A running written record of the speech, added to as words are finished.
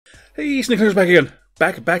Hey, Snickers back again.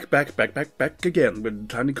 Back again with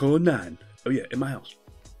TinyCore 9. Oh yeah, in my house.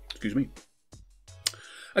 Excuse me.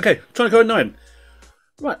 Okay, TinyCore 9.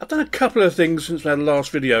 Right, I've done a couple of things since we had the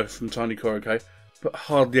last video from TinyCore, okay? But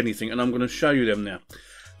hardly anything, and I'm going to show you them now.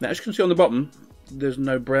 Now, as you can see on the bottom, there's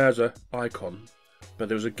no browser icon. But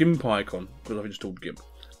there's a GIMP icon, because I've installed GIMP.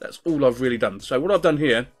 That's all I've really done. So what I've done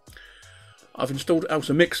here, I've installed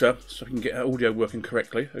Alsa Mixer, so I can get our audio working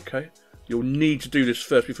correctly, okay? You'll need to do this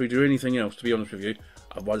first before you do anything else, to be honest with you.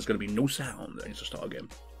 Otherwise, there's going to be no sound. That needs to start again.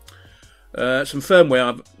 Some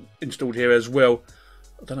firmware I've installed here as well.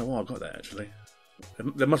 I don't know why I got that, actually.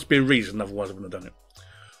 There must be a reason, otherwise I wouldn't have done it.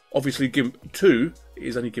 Obviously, GIMP 2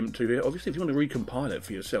 is only GIMP 2 here. Obviously, if you want to recompile it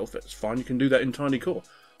for yourself, that's fine. You can do that in TinyCore.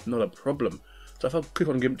 Not a problem. So if I click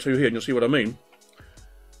on GIMP 2 here, and you'll see what I mean.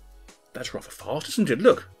 That's rather fast, isn't it?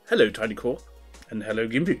 Look. Hello, TinyCore. And hello,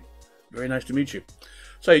 Gimpy. Very nice to meet you.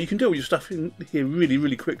 So you can do all your stuff in here really,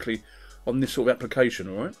 really quickly on this sort of application,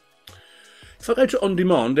 alright? If I go to On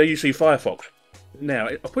Demand, there you see Firefox. Now,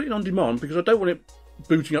 I put it on demand because I don't want it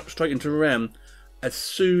booting up straight into RAM as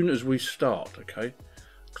soon as we start, okay?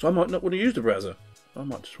 Because I might not want to use the browser. I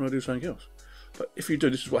might just want to do something else. But if you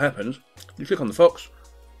do, this is what happens. You click on the Fox,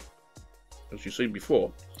 as you've seen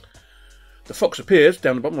before. The Fox appears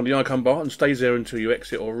down the bottom on the icon bar and stays there until you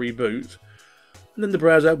exit or reboot. And then the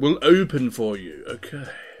browser will open for you, okay?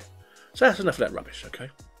 So that's enough of that rubbish, okay?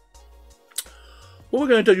 What we're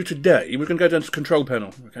going to do today, we're going to go down to the control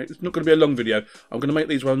panel, okay? It's not going to be a long video. I'm going to make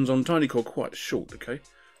these ones on TinyCore quite short, okay?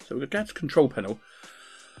 So we're going to go to the control panel.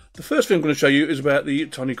 The first thing I'm going to show you is about the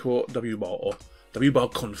TinyCore W-bar, or W-bar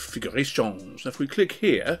configurations. Now if we click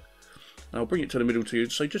here, and I'll bring it to the middle to you,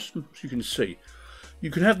 so just so you can see,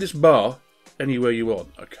 you can have this bar anywhere you want,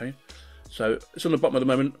 okay? So it's on the bottom at the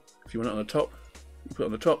moment. If you want it on the top, you put it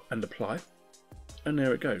on the top and apply, and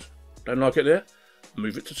there it goes. Don't like it there?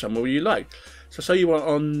 Move it to somewhere you like. So say you want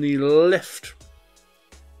on the left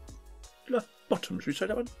bottom, should we say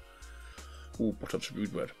that one? Oh, bottom's a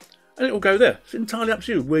rude word. And it will go there. It's entirely up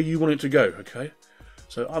to you where you want it to go, okay?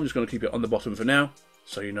 So I'm just going to keep it on the bottom for now,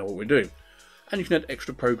 so you know what we're doing. And you can add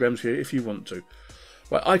extra programs here if you want to.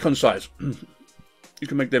 Right, icon size. You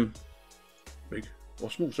can make them big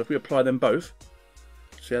or small. So if we apply them both,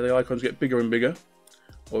 see how the icons get bigger and bigger?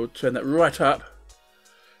 Or turn that right up.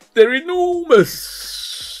 They're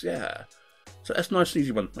enormous! Yeah. So that's a nice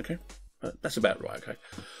easy one, okay? That's about right, okay?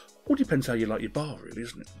 All depends how you like your bar, really,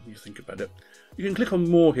 isn't it? When you think about it. You can click on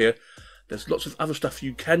more here. There's lots of other stuff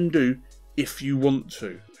you can do if you want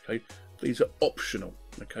to, okay? These are optional,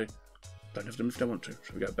 okay? Don't have them if you don't want to.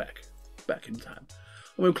 So we go back in time.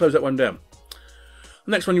 And we'll close that one down.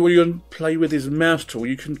 The next one you want to play with is mouse tool.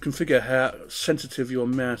 You can configure how sensitive your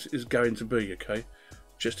mouse is going to be, okay?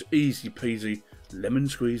 Just easy peasy, lemon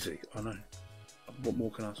squeezy. I know. What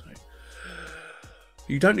more can I say?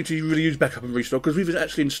 You don't need to really use backup and restore because we've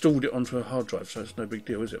actually installed it onto a hard drive, so it's no big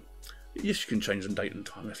deal, is it? Yes, you can change the date and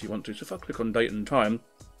time if you want to. So if I click on date and time,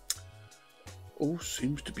 all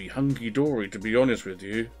seems to be hunky-dory, to be honest with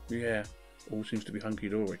you. Yeah, all seems to be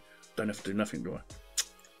hunky-dory. Don't have to do nothing, do I?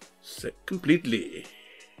 Set completely.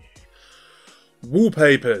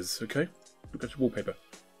 Wallpapers, okay? We'll go to wallpaper.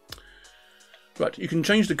 Right, you can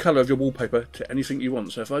change the colour of your wallpaper to anything you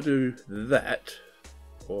want. So if I do that,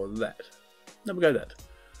 or that, then we go that.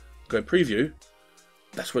 Go preview,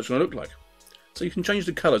 that's what it's going to look like. So you can change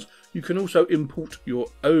the colours. You can also import your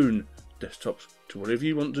own desktops to whatever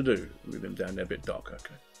you want to do. Move them down there a bit darker,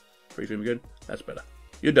 okay? Preview them again, that's better.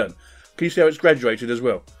 You're done. Can you see how it's graduated as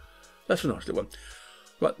well? That's a nice little one.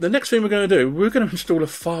 Right, the next thing we're going to do, we're going to install a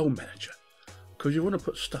file manager. Because you want to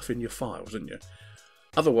put stuff in your files, don't you?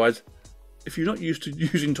 Otherwise, if you're not used to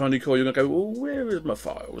using TinyCore, you're going to go, well, where is my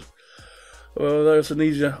files? Well, that's an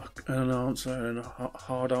easier answer and a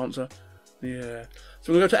hard answer. Yeah.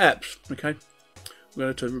 So we're going to go to apps, okay? We're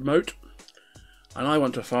going to remote. And I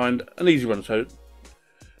want to find an easy one. So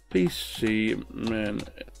PC Man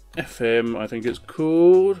FM, I think it's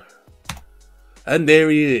called. And there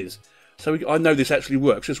he is. So I know this actually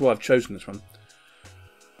works. That's why I've chosen this one.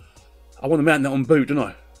 I want to mount that on boot, don't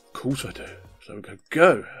I? Of course I do. So we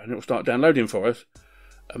go, and it will start downloading for us,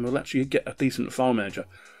 and we'll actually get a decent file manager.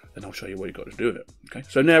 Then I'll show you what you've got to do with it. Okay,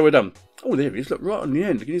 so now we're done. Oh, there it is. Look, right on the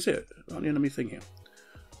end. Can you see it? Right on the end of my thing here.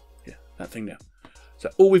 Yeah, that thing there.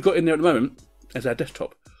 So all we've got in there at the moment is our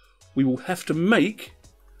desktop. We will have to make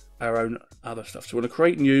our own other stuff. So we're going to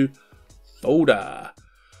create a new folder.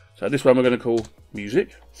 So this one we're going to call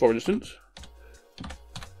music, for instance.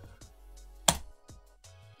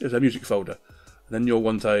 There's our music folder. And then you'll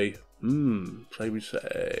want a, say we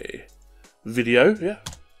say, video, yeah.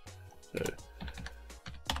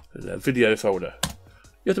 So there's a video folder.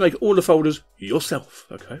 You have to make all the folders yourself,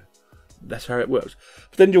 okay? That's how it works.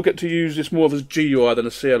 But then you'll get to use this more as GUI than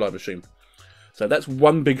a CLI machine. So that's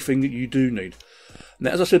one big thing that you do need.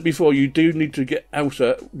 Now, as I said before, you do need to get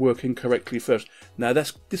Alta working correctly first. Now,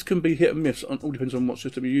 this can be hit and miss. It all depends on what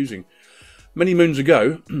system you're using. Many moons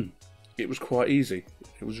ago, it was quite easy.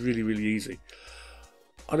 It was really, really easy.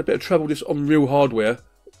 I had a bit of trouble with this on real hardware,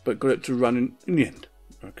 but got it to run in the end.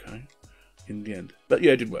 Okay, in the end. But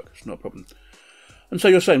yeah, it did work. It's not a problem. And so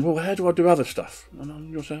you're saying, well, how do I do other stuff?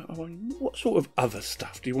 And you're saying, oh, what sort of other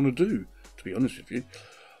stuff do you want to do, to be honest with you?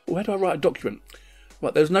 Well, how do I write a document?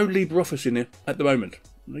 Right, there's no LibreOffice in here at the moment.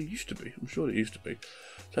 There used to be. I'm sure there used to be.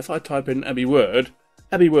 So if I type in Abbey Word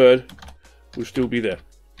will still be there.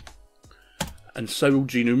 And so will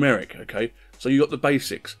GNumeric, okay? So you got the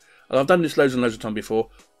basics. And I've done this loads and loads of time before.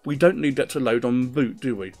 We don't need that to load on boot,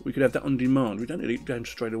 do we? We could have that on demand. We don't need it going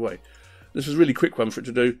straight away. This is a really quick one for it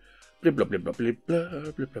to do. Blah, blah, blah, blah, blah, blah,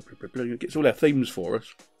 blah, blah, blah, blah, blah. It gets all our themes for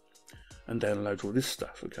us. And downloads all this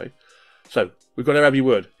stuff, okay? So, we've got our Abbey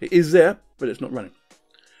Word. It is there, but it's not running.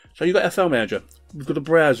 So you've got our file manager. We've got a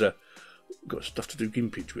browser. We've got stuff to do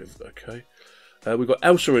Gimpage with, okay? We've got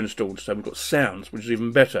Alsa installed, so we've got sounds, which is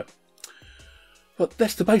even better. But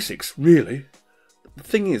that's the basics, really. The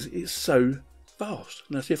thing is, it's so fast.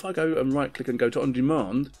 Now, see, if I go and right-click and go to On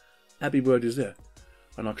Demand, Abbey Word is there.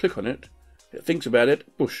 And I click on it, it thinks about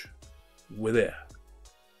it, push, we're there.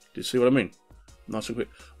 Do you see what I mean? Nice and quick.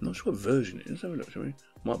 I'm not sure what version it is. Have a look, shall we?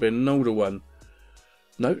 Might be an older one.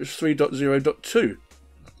 No, it's 3.0.2.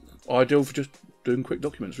 Ideal for just doing quick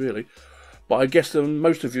documents, really. But I guess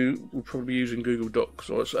most of you will probably be using Google Docs,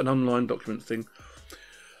 or it's an online document thing.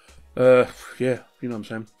 Yeah, you know what I'm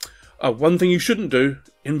saying. Oh, one thing you shouldn't do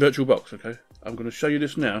in VirtualBox, okay? I'm going to show you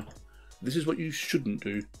this now. This is what you shouldn't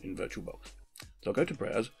do in VirtualBox. So I'll go to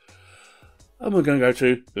Browse, and we're going to go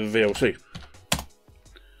to VLC.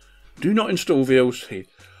 Do not install VLC.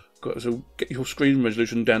 So get your screen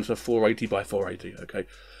resolution down to 480 by 480, okay?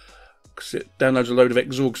 Because it downloads a load of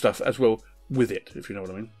Xorg stuff as well with it, if you know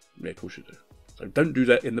what I mean. Yeah, of course you do. So don't do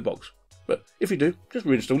that in the box. But if you do, just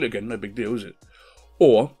reinstall it again. No big deal, is it?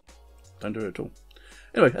 Or don't do it at all.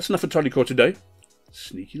 Anyway, that's enough for Tidycore today.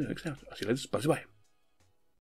 Sneaky Linux out. I'll see you later. Bye-bye.